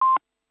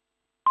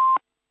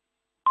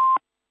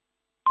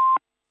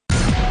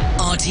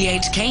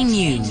RTHK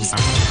News.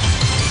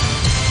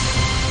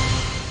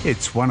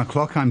 It's 1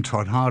 o'clock. I'm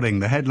Todd Harding.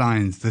 The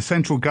headlines. The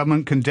central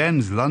government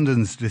condemns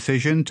London's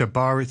decision to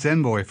bar its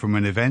envoy from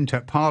an event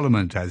at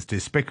Parliament as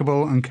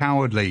despicable and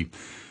cowardly.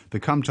 The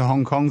Come to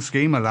Hong Kong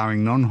scheme,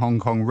 allowing non-Hong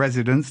Kong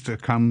residents to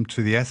come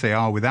to the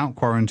SAR without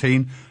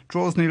quarantine,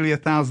 draws nearly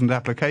 1,000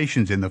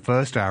 applications in the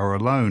first hour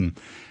alone.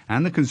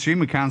 And the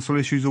Consumer Council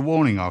issues a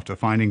warning after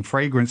finding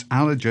fragrance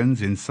allergens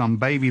in some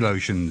baby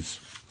lotions.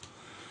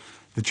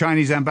 The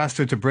Chinese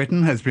ambassador to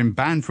Britain has been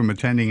banned from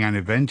attending an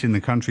event in the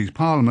country's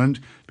parliament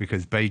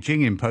because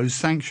Beijing imposed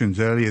sanctions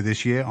earlier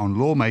this year on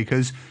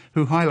lawmakers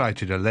who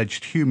highlighted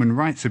alleged human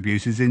rights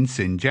abuses in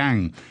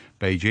Xinjiang.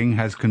 Beijing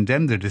has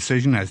condemned the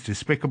decision as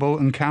despicable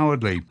and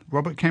cowardly.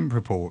 Robert Kemp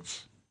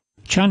reports.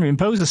 China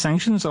imposed the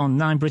sanctions on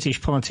 9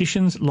 British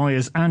politicians,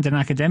 lawyers and an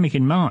academic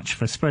in March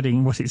for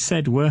spreading what it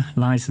said were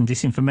lies and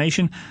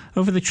disinformation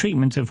over the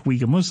treatment of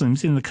Uyghur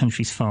Muslims in the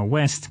country's far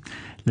west.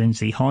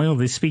 Lindsay Hoyle,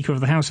 the Speaker of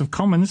the House of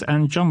Commons,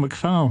 and John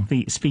McFarlane,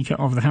 the Speaker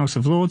of the House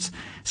of Lords,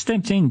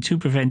 stepped in to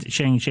prevent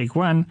Cheng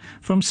Shiguan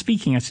from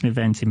speaking at an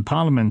event in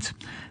Parliament.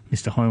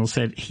 Mr Hoyle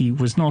said he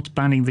was not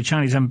banning the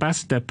Chinese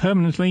ambassador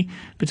permanently,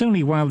 but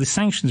only while the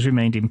sanctions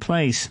remained in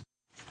place.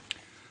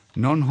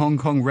 Non-Hong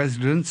Kong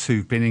residents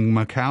who've been in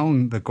Macau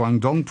and the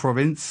Guangdong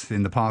province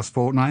in the past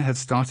fortnight have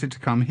started to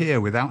come here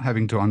without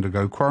having to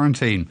undergo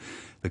quarantine.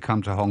 The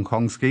Come to Hong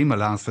Kong scheme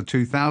allows for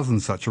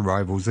 2,000 such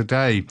arrivals a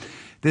day.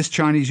 This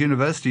Chinese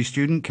university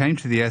student came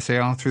to the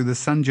SAR through the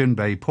Shenzhen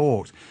Bay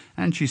port,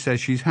 and she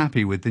says she's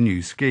happy with the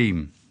new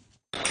scheme.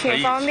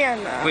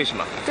 This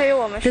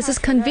is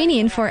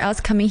convenient for us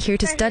coming here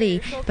to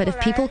study, but if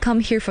people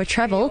come here for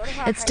travel,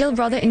 it's still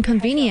rather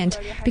inconvenient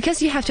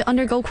because you have to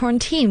undergo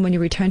quarantine when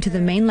you return to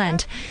the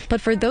mainland. But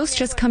for those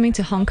just coming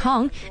to Hong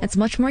Kong, it's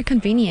much more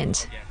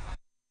convenient.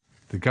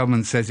 The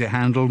government says it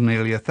handled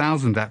nearly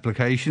 1,000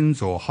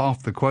 applications, or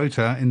half the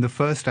quota, in the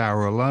first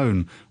hour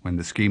alone, when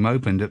the scheme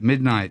opened at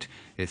midnight.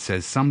 It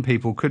says some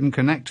people couldn't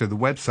connect to the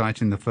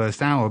website in the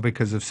first hour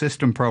because of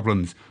system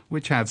problems,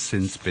 which have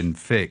since been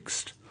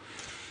fixed.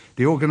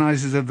 The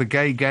organisers of the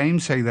Gay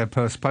Games say they're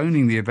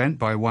postponing the event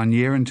by 1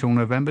 year until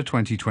November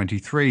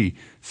 2023,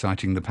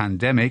 citing the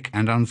pandemic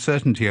and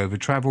uncertainty over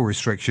travel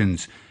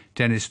restrictions.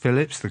 Dennis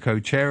Phillips, the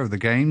co-chair of the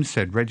Games,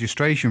 said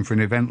registration for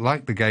an event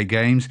like the Gay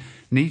Games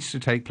needs to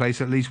take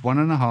place at least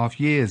 1.5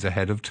 years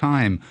ahead of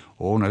time,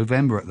 or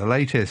November at the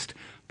latest.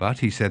 But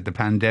he said the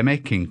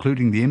pandemic,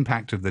 including the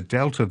impact of the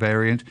Delta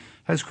variant,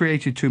 has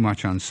created too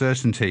much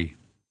uncertainty.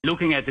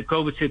 Looking at the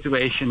COVID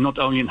situation, not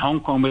only in Hong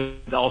Kong,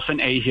 but also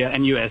in Asia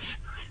and US,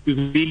 we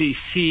really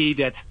see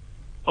that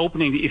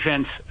opening the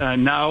event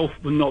now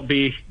will not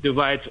be the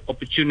right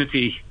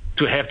opportunity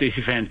to have this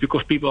event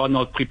because people are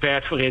not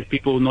prepared for it.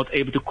 People are not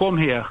able to come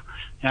here.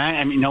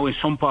 And in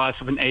some parts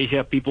of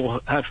Asia,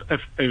 people have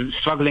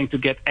struggling to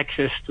get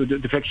access to the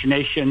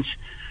vaccinations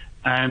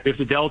with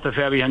the Delta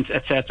variant,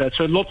 etc.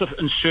 So a lot of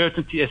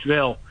uncertainty as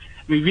well.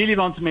 We really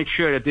want to make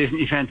sure that there's an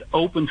event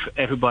open for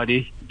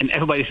everybody, and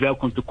everybody is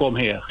welcome to come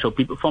here. So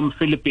people from the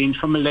Philippines,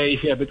 from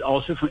Malaysia, but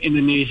also from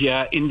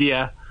Indonesia,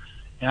 India.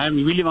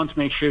 We really want to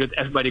make sure that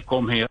everybody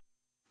come here.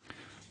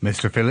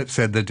 Mr Phillips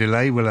said the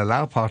delay will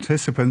allow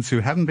participants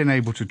who haven't been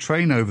able to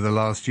train over the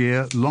last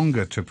year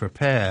longer to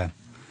prepare.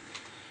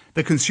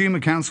 The Consumer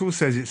Council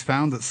says it's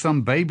found that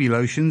some baby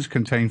lotions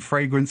contain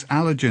fragrance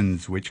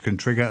allergens, which can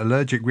trigger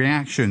allergic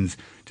reactions,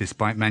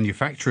 despite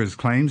manufacturers'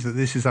 claims that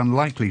this is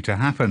unlikely to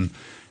happen.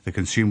 The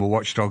Consumer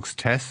Watchdog's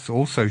tests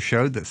also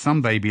showed that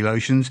some baby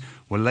lotions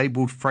were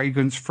labelled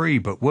fragrance-free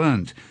but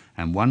weren't,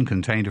 and one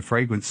contained a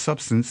fragrance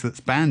substance that's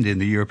banned in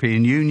the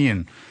European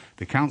Union.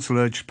 The Council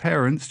urged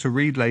parents to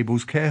read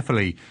labels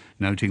carefully,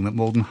 noting that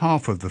more than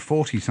half of the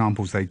 40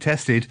 samples they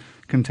tested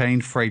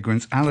contained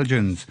fragrance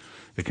allergens.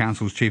 The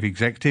Council's Chief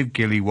Executive,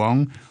 Gilly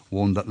Wong,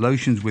 warned that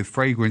lotions with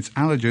fragrance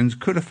allergens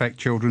could affect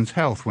children's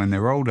health when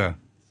they're older.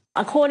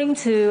 According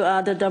to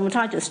the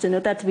dermatologist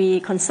that we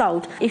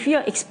consult, if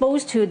you're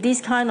exposed to this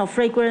kind of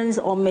fragrance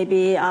or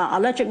maybe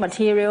allergic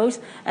materials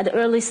at the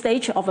early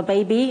stage of a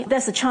baby,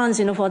 there's a chance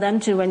for them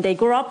to, when they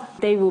grow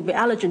up, they will be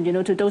allergic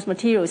to those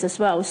materials as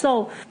well.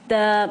 So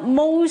the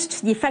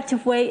most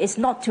effective way is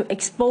not to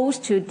expose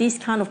to these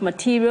kind of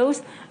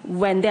materials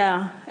when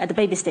they're at the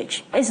baby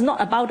stage. It's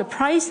not about the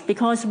price,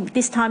 because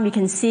this time you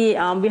can see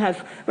we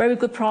have very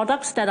good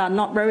products that are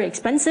not very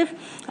expensive,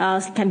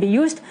 can be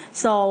used.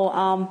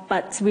 So,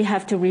 but we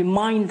have to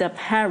remind the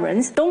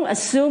parents, don't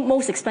assume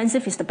most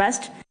expensive is the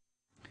best.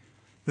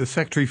 The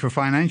Secretary for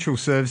Financial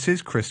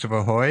Services,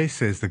 Christopher Hoy,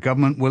 says the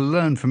government will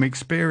learn from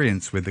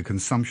experience with the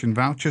consumption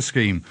voucher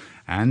scheme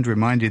and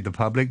reminded the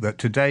public that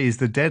today is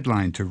the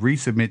deadline to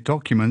resubmit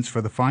documents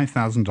for the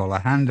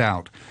 $5,000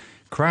 handout.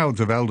 Crowds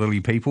of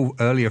elderly people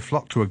earlier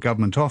flocked to a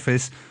government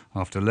office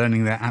after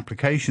learning their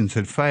applications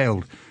had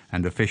failed,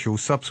 and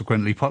officials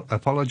subsequently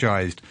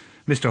apologised.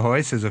 Mr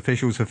Hoy says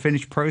officials have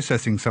finished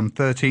processing some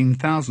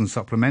 13,000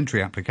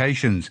 supplementary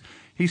applications.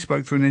 He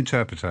spoke through an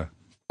interpreter.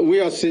 We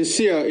are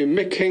sincere in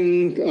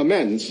making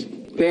amends.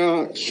 There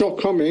are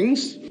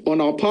shortcomings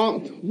on our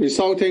part,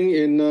 resulting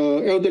in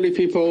elderly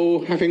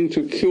people having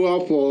to queue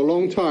up for a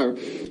long time.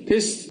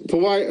 This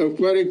provides a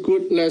very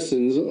good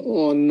lesson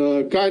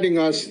on guiding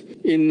us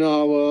in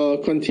our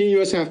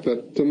continuous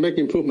effort to make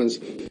improvements.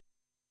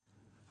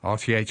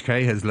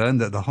 RTHK has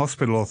learned that the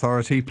hospital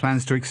authority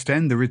plans to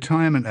extend the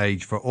retirement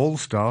age for all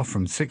staff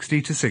from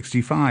 60 to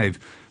 65,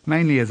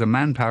 mainly as a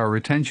manpower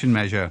retention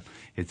measure.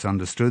 It's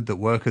understood that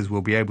workers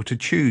will be able to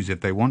choose if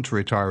they want to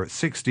retire at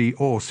 60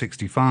 or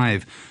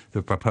 65.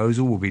 The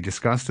proposal will be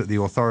discussed at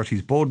the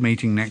authority's board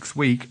meeting next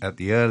week at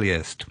the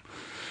earliest.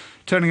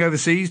 Turning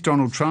overseas,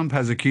 Donald Trump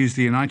has accused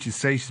the United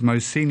States'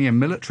 most senior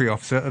military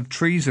officer of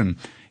treason.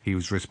 He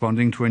was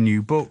responding to a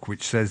new book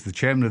which says the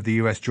chairman of the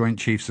US Joint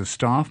Chiefs of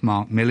Staff,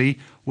 Mark Milley,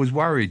 was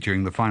worried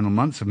during the final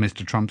months of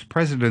Mr. Trump's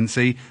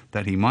presidency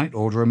that he might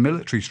order a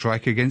military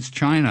strike against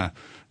China.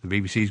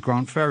 The BBC's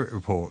Grant Ferret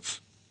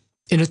reports.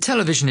 In a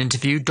television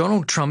interview,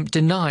 Donald Trump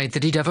denied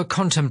that he'd ever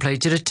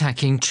contemplated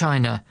attacking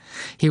China.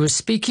 He was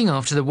speaking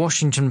after the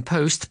Washington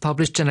Post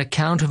published an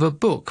account of a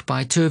book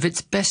by two of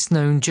its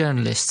best-known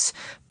journalists,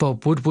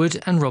 Bob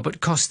Woodward and Robert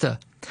Costa.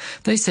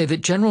 They say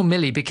that General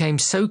Milley became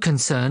so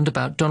concerned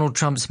about Donald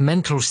Trump's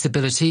mental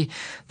stability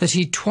that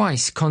he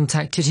twice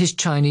contacted his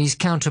Chinese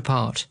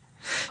counterpart.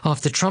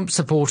 After Trump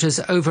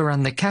supporters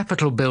overran the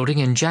Capitol building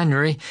in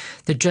January,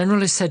 the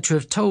general is said to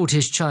have told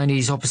his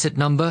Chinese opposite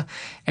number,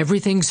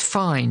 "Everything's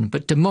fine,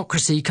 but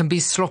democracy can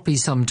be sloppy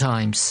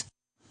sometimes."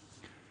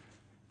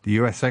 The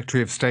US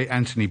Secretary of State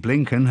Antony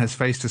Blinken has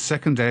faced a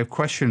second day of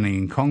questioning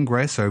in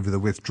Congress over the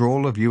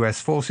withdrawal of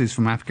US forces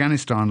from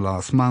Afghanistan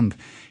last month.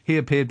 He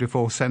appeared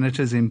before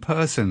senators in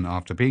person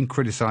after being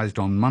criticised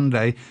on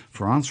Monday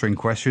for answering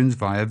questions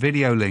via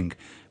video link.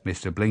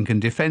 Mr.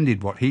 Blinken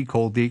defended what he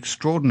called the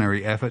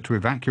extraordinary effort to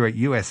evacuate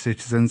US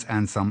citizens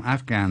and some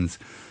Afghans.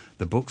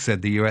 The book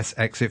said the US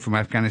exit from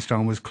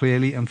Afghanistan was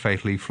clearly and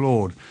fatally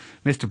flawed.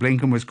 Mr.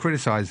 Blinken was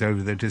criticised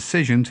over the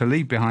decision to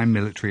leave behind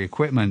military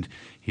equipment.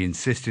 He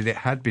insisted it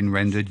had been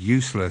rendered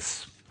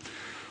useless.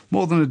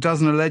 More than a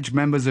dozen alleged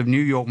members of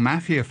New York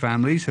mafia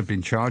families have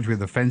been charged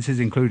with offences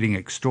including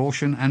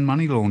extortion and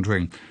money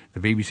laundering. The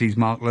BBC's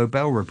Mark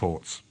Lobel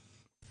reports.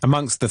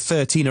 Amongst the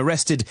 13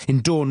 arrested in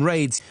dawn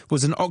raids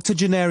was an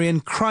octogenarian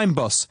crime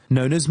boss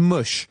known as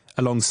Mush,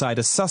 alongside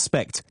a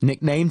suspect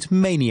nicknamed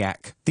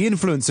Maniac. The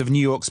influence of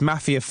New York's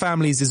mafia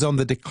families is on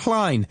the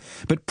decline,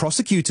 but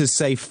prosecutors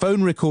say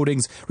phone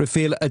recordings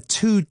reveal a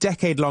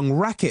 2-decade-long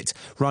racket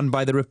run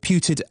by the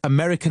reputed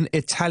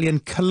American-Italian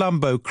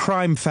Colombo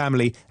crime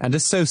family and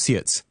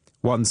associates.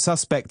 One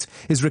suspect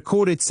is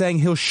recorded saying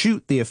he'll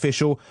shoot the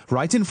official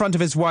right in front of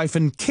his wife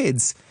and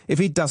kids if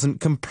he doesn't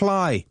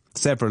comply.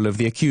 Several of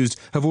the accused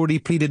have already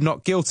pleaded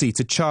not guilty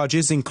to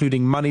charges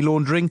including money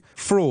laundering,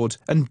 fraud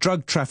and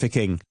drug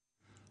trafficking.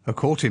 A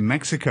court in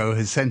Mexico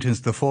has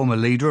sentenced the former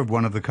leader of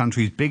one of the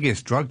country's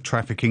biggest drug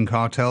trafficking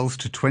cartels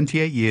to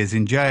 28 years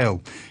in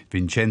jail.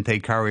 Vicente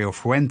Carrillo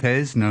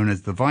Fuentes, known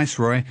as the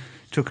Viceroy,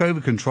 took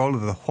over control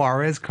of the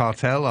Juarez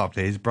cartel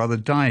after his brother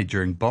died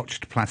during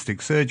botched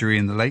plastic surgery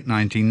in the late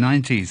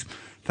 1990s.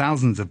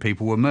 Thousands of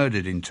people were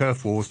murdered in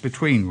turf wars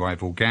between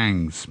rival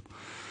gangs.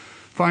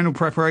 Final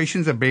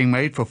preparations are being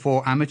made for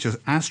 4 amateur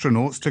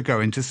astronauts to go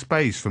into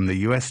space from the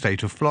US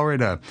state of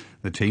Florida.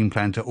 The team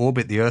plan to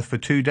orbit the Earth for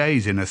 2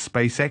 days in a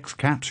SpaceX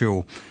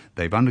capsule.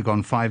 They've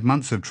undergone 5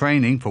 months of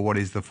training for what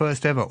is the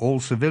first ever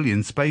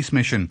all-civilian space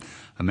mission.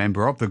 A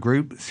member of the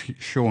group,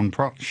 Sean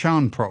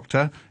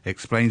Proctor,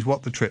 explains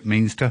what the trip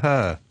means to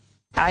her.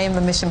 I am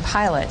the mission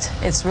pilot.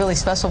 It's really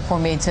special for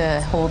me to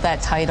hold that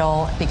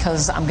title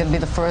because I'm going to be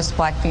the first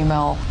black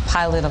female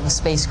pilot of a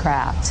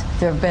spacecraft.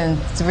 There have been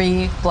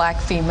 3 black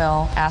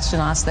female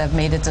astronauts that have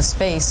made it to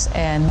space,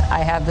 and I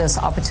have this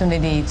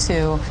opportunity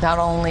to not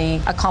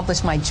only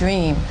accomplish my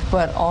dream,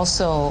 but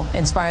also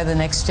inspire the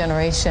next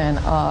generation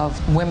of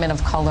women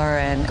of color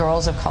and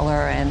girls of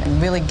color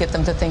and really get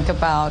them to think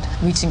about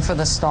reaching for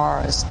the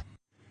stars.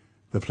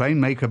 The plane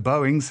maker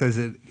Boeing says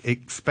it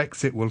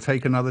expects it will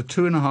take another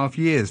 2.5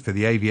 years for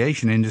the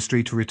aviation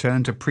industry to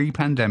return to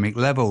pre-pandemic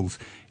levels.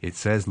 It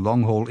says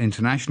long-haul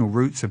international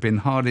routes have been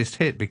hardest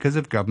hit because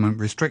of government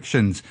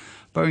restrictions.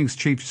 Boeing's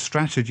chief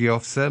strategy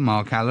officer,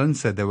 Mark Allen,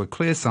 said there were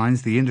clear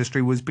signs the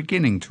industry was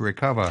beginning to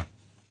recover.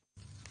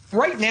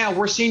 Right now,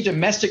 we're seeing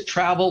domestic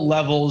travel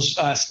levels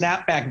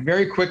snap back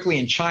very quickly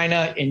in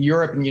China, in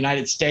Europe, and the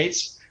United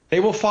States. They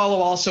will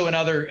follow also in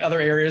other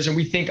areas, and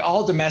we think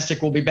all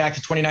domestic will be back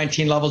to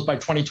 2019 levels by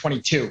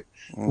 2022.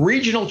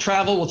 Regional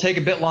travel will take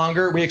a bit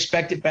longer. We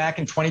expect it back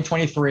in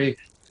 2023.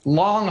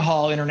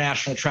 Long-haul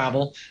international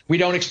travel, we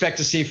don't expect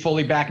to see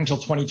fully back until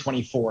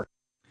 2024.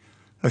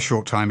 A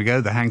short time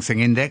ago, the Hang Seng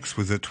Index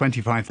was at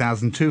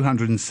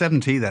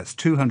 25,270. That's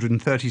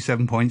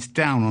 237 points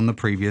down on the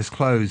previous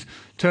close.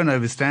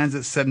 Turnover stands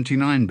at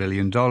 $79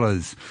 billion.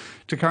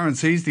 To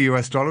currencies, the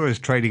US dollar is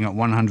trading at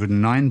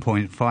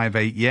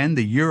 109.58 yen.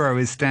 The euro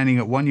is standing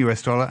at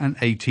 $1 and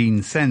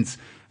 18 cents.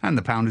 And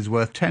the pound is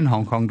worth 10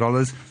 Hong Kong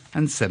dollars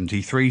and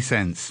 73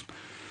 cents.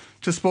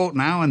 To sport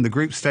now, and the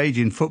group stage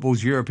in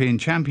football's European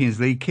Champions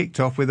League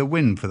kicked off with a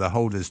win for the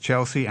holders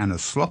Chelsea and a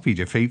sloppy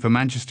defeat for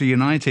Manchester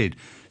United.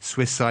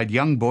 Swiss side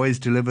Young Boys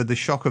delivered the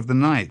shock of the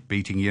night,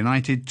 beating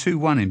United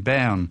 2-1 in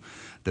Bern.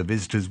 The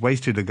visitors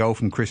wasted a goal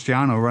from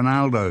Cristiano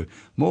Ronaldo.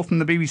 More from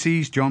the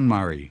BBC's John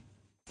Murray.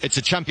 It's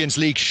a Champions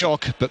League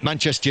shock, but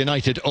Manchester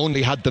United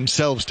only had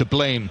themselves to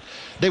blame.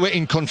 They were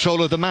in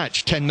control of the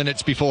match 10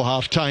 minutes before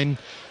half-time.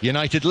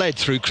 United led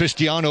through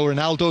Cristiano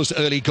Ronaldo's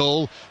early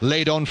goal,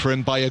 laid on for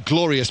him by a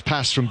glorious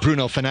pass from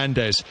Bruno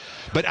Fernandes.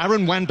 But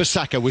Aaron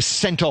Wan-Bissaka was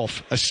sent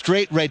off, a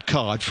straight red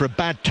card for a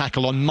bad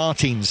tackle on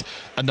Martins,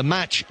 and the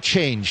match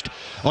changed.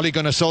 Ole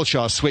Gunnar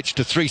Solskjaer switched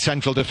to 3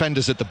 central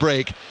defenders at the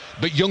break,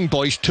 but Young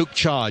Boys took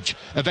charge.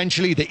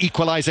 Eventually the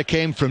equaliser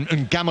came from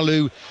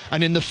Ngamalu,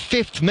 and in the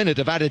 5th minute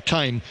of added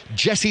time,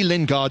 Jesse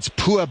Lingard's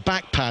poor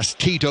back pass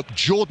teed up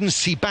Jordan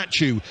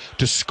Sibachu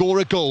to score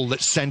a goal that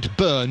sent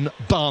Bern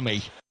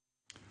balmy.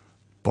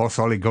 Boss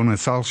Ole Gunnar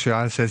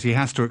Solskjaer says he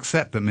has to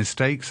accept that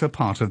mistakes are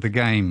part of the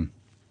game.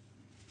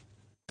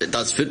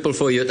 That's football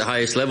for you at the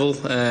highest level.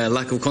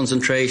 Lack of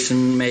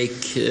concentration,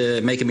 make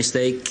a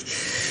mistake,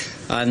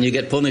 and you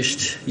get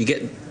punished. You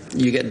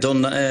get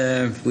done.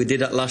 We did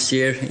that last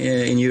year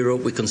in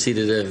Europe. We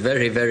conceded a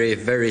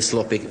very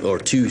sloppy, or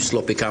 2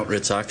 sloppy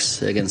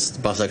counter-attacks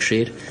against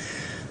Başakşehir,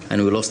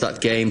 and we lost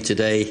that game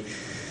today.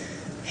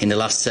 In the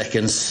last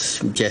seconds,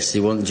 Jesse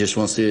just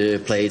wants to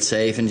play it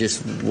safe, and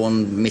just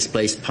one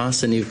misplaced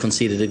pass and you've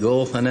conceded a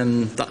goal, and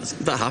then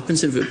that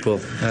happens in football.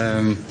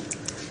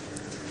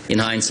 In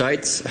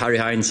hindsight, Harry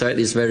Hindsight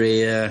is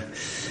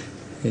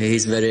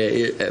he's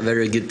a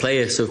very good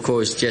player. So of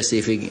course, Jesse,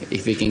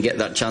 if he can get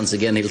that chance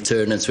again, he'll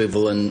turn and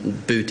swivel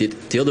and boot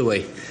it the other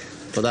way.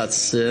 But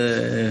that's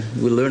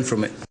we'll learn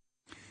from it.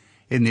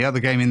 In the other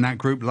game in that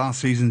group,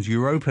 last season's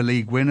Europa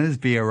League winners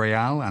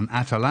Villarreal and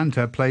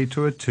Atalanta played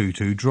to a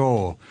 2-2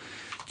 draw.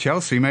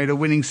 Chelsea made a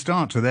winning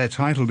start to their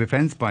title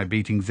defence by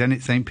beating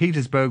Zenit St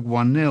Petersburg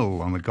 1-0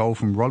 on a goal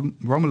from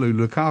Romelu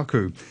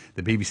Lukaku.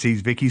 The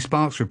BBC's Vicky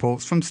Sparks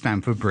reports from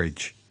Stamford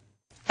Bridge.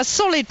 A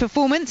solid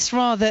performance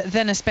rather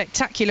than a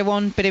spectacular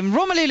one, but in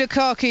Romelu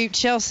Lukaku,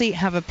 Chelsea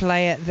have a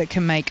player that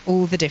can make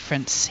all the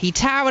difference. He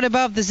towered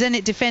above the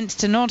Zenit defence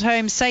to nod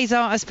home Cesar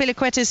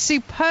Azpilicueta's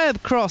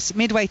superb cross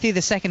midway through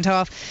the second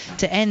half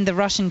to end the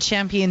Russian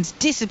champion's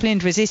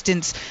disciplined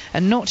resistance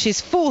and notch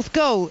his 4th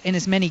goal in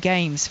as many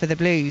games for the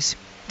Blues.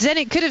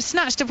 Zenit could have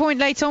snatched a point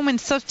late on when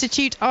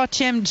substitute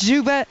Archem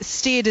Dzuba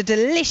steered a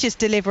delicious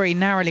delivery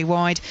narrowly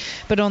wide.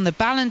 But on the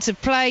balance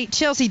of play,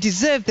 Chelsea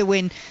deserved the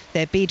win.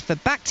 Their bid for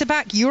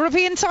back-to-back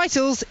European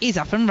titles is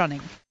up and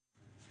running.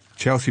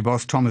 Chelsea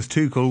boss Thomas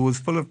Tuchel was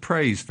full of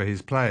praise for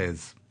his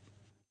players.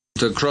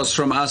 The cross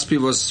from Aspi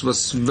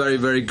was very,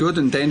 very good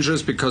and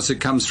dangerous because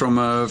it comes from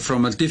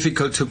a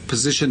difficult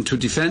position to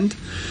defend.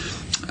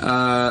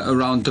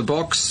 Around the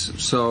box,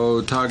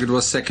 so target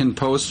was second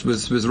post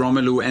with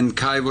Romelu, and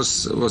Kai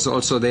was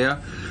also there,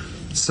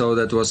 so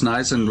that was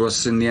nice and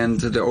was in the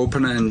end the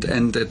opener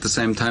and at the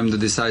same time the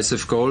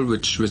decisive goal,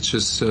 which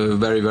is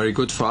very, very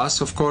good for us,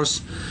 of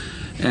course.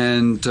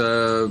 And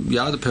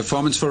the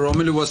performance for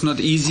Romelu was not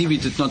easy. We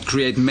did not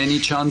create many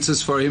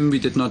chances for him. We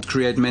did not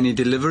create many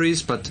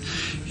deliveries, but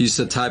he's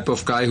the type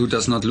of guy who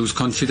does not lose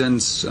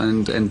confidence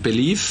and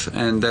belief,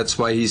 and that's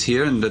why he's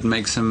here, and that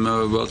makes him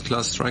a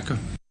world-class striker.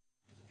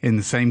 In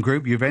the same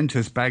group,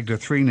 Juventus bagged a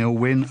 3-0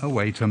 win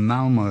away to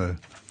Malmö.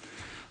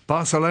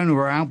 Barcelona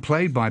were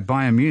outplayed by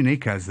Bayern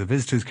Munich as the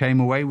visitors came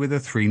away with a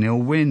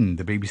 3-0 win.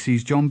 The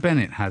BBC's John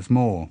Bennett has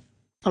more.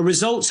 A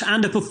result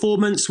and a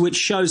performance which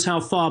shows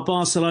how far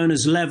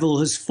Barcelona's level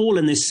has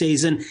fallen this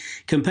season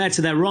compared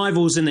to their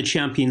rivals in the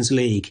Champions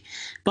League.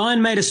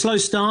 Bayern made a slow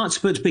start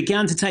but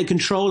began to take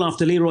control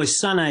after Leroy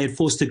Sané had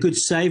forced a good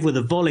save with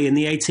a volley in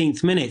the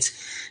 18th minute.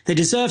 They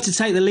deserved to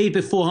take the lead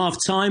before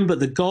half-time, but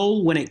the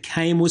goal, when it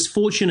came, was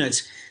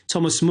fortunate.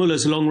 Thomas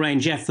Muller's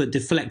long-range effort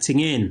deflecting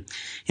in.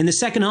 In the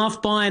second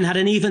half, Bayern had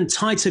an even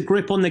tighter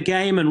grip on the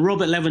game and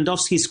Robert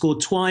Lewandowski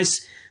scored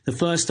twice. The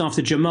first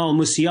after Jamal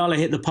Musiala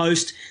hit the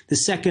post, the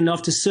second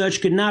after Serge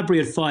Gnabry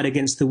had fired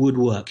against the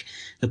woodwork.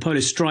 The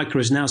Polish striker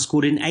has now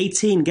scored in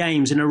 18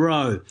 games in a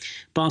row.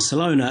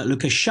 Barcelona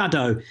look a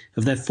shadow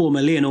of their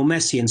former Lionel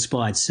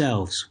Messi-inspired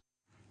selves.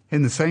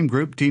 In the same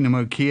group,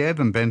 Dinamo Kiev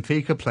and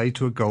Benfica played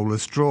to a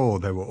goalless draw.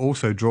 There were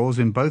also draws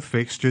in both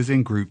fixtures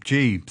in Group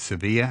G.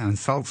 Sevilla and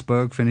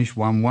Salzburg finished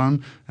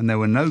 1-1, and there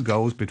were no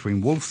goals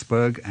between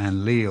Wolfsburg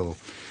and Lille.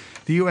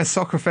 The US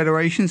Soccer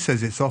Federation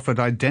says it's offered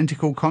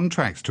identical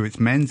contracts to its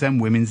men's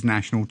and women's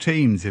national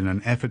teams in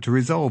an effort to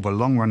resolve a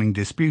long-running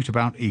dispute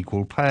about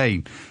equal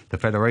pay. The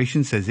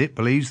federation says it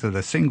believes that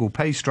a single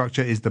pay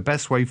structure is the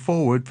best way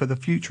forward for the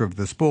future of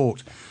the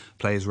sport.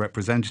 Players'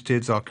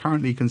 representatives are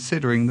currently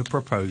considering the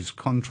proposed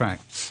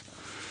contracts.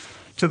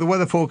 To the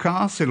weather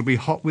forecast, it'll be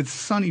hot with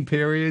sunny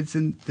periods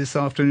this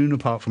afternoon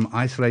apart from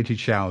isolated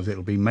showers.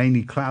 It'll be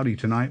mainly cloudy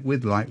tonight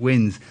with light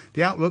winds.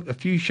 The outlook, a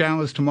few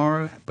showers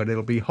tomorrow, but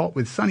it'll be hot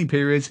with sunny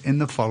periods in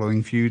the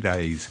following few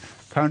days.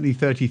 Currently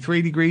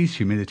 33 degrees,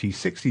 humidity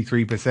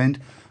 63%,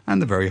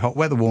 and the very hot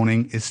weather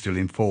warning is still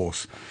in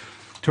force.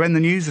 To end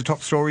the news, the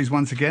top stories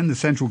once again. The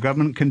central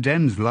government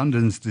condemns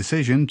London's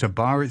decision to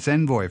bar its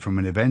envoy from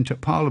an event at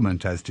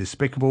Parliament as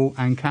despicable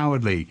and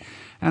cowardly.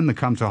 And the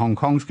Come to Hong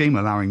Kong scheme,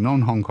 allowing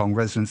non-Hong Kong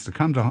residents to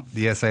come to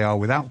the SAR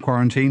without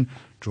quarantine,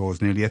 draws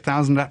nearly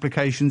 1,000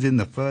 applications in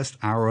the first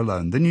hour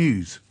alone. The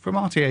news from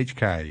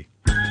RTHK.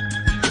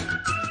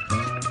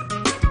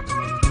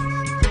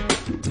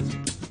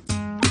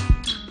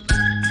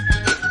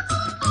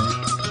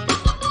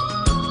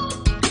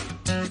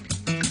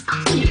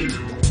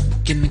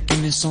 Give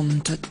me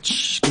some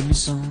touch, give me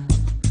some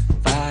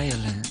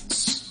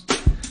violence.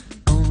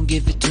 Oh,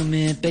 give it to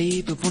me,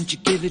 baby, won't you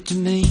give it to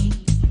me?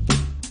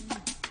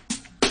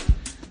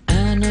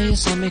 I know you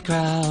saw me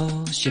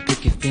cross your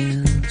picket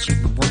fence.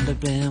 You've been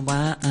wondering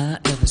why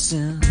ever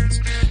since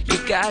you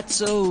got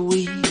so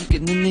weak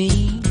in the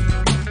knees.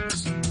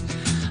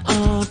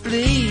 Oh,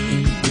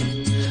 please,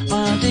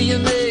 why do you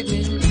make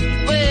me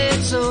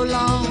wait so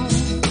long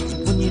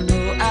when you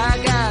know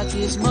I got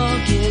this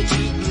monkey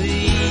to please?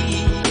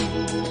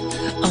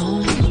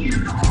 Oh,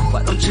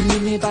 why don't you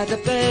meet me by the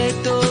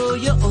back door,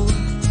 yo?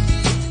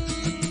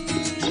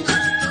 I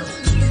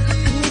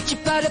can meet you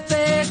by the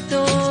back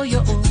door,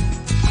 yo.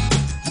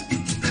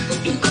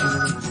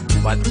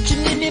 Why don't you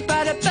meet me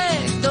by the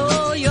back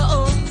door, yo?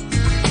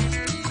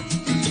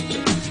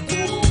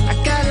 I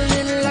got a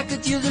little, I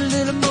could use a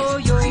little more,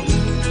 yo.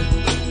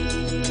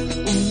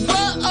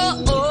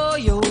 Oh, oh,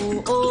 yo,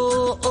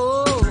 oh,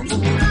 oh.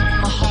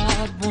 My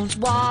heart wants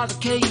water,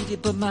 Katie,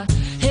 but my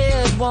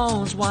head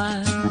wants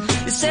wine.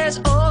 It says,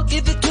 oh,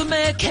 give it to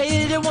me,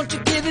 Katie, won't you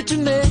give it to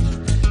me?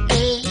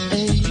 Hey,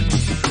 hey.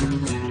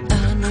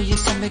 I know you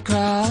saw me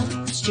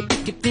cross your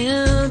picket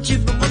fence.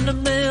 You've been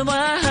wondering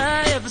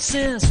why ever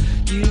since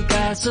you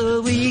got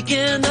so weak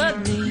in the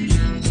knees.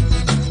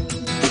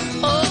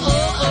 Oh,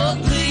 oh, oh,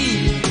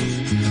 please,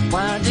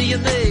 why do you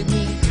make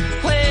me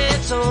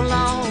wait so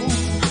long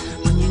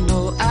when you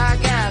know I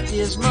got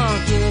this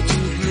monkey to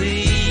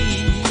please?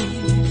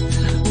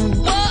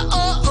 Oh,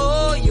 oh,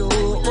 oh, yo,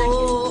 oh,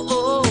 oh,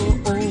 oh,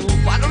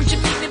 why don't you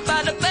meet me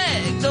by the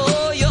back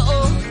door, yo?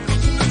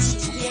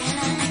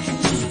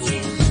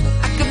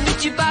 I can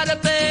meet you by the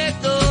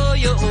back door,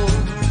 yo.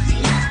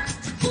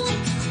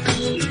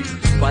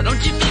 Why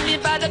don't you meet me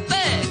by the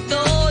back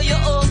door, yo?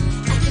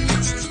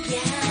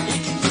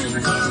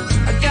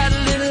 I got a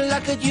little, I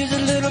could use a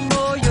little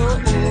more, yo.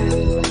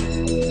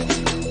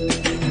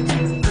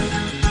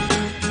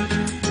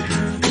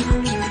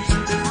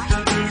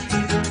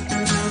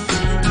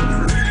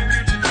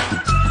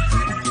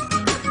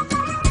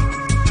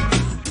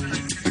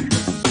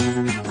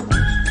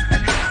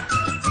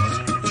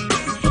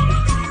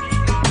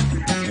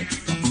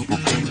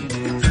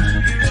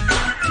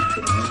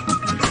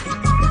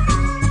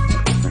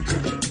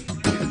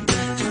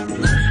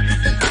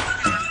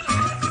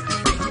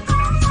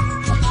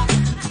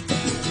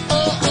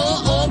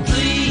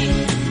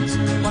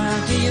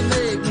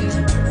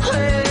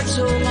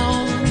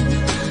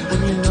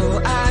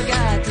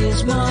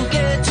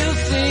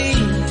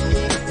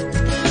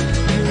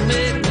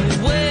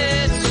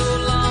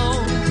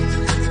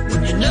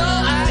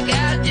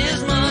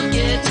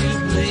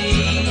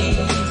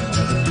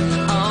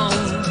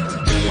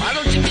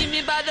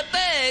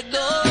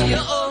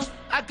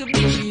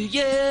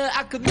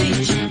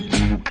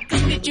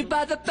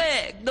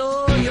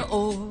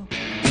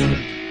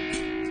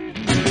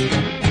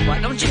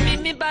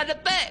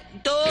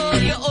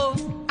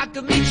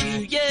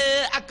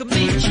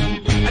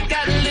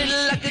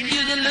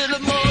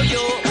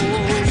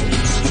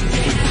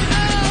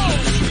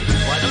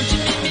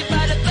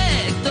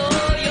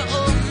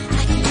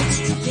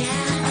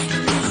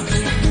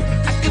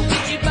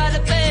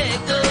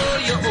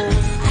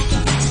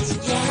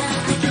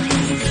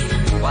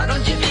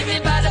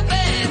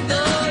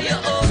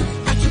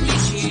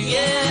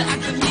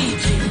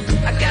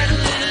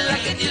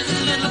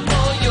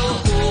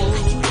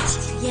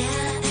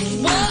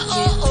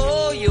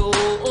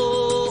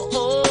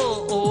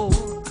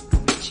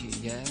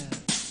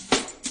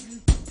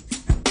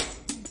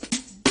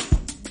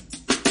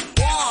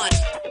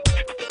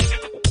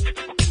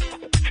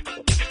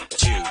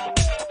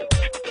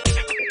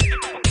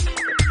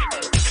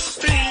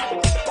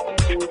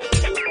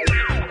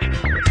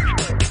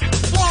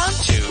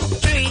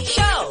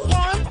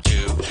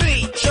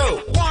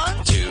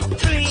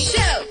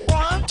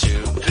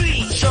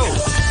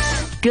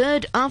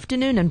 Good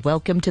afternoon and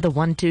welcome to the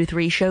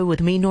 123 show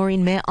with me,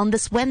 Noreen Mayer, on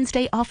this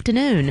Wednesday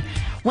afternoon.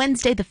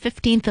 Wednesday the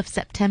 15th of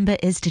September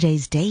is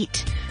today's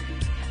date.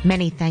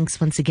 Many thanks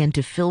once again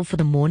to Phil for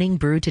the morning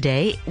brew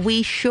today.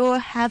 We sure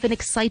have an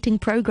exciting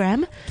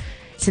program.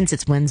 Since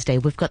it's Wednesday,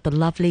 we've got the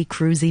lovely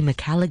Cruzy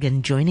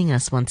McCallaghan joining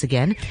us once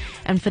again.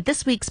 And for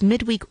this week's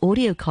midweek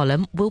audio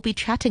column, we'll be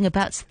chatting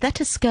about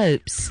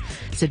stethoscopes.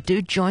 So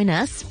do join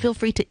us. Feel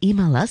free to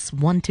email us,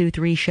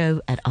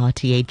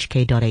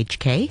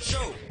 123show@rthk.hk.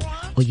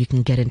 Or you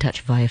can get in touch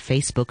via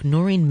Facebook,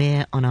 Noreen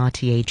Mayer on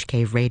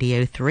RTHK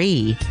Radio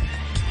 3.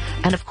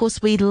 And of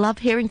course, we love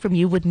hearing from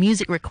you with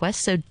music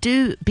requests, so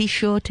do be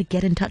sure to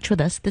get in touch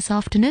with us this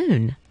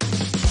afternoon.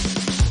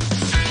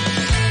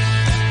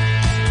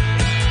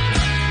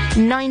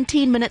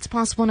 19 minutes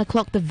past 1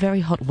 o'clock. The very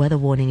hot weather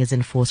warning is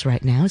in force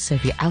right now, so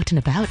if you're out and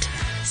about,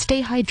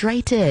 stay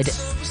hydrated.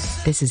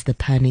 This is the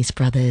Pernice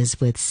Brothers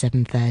with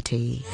 7:30.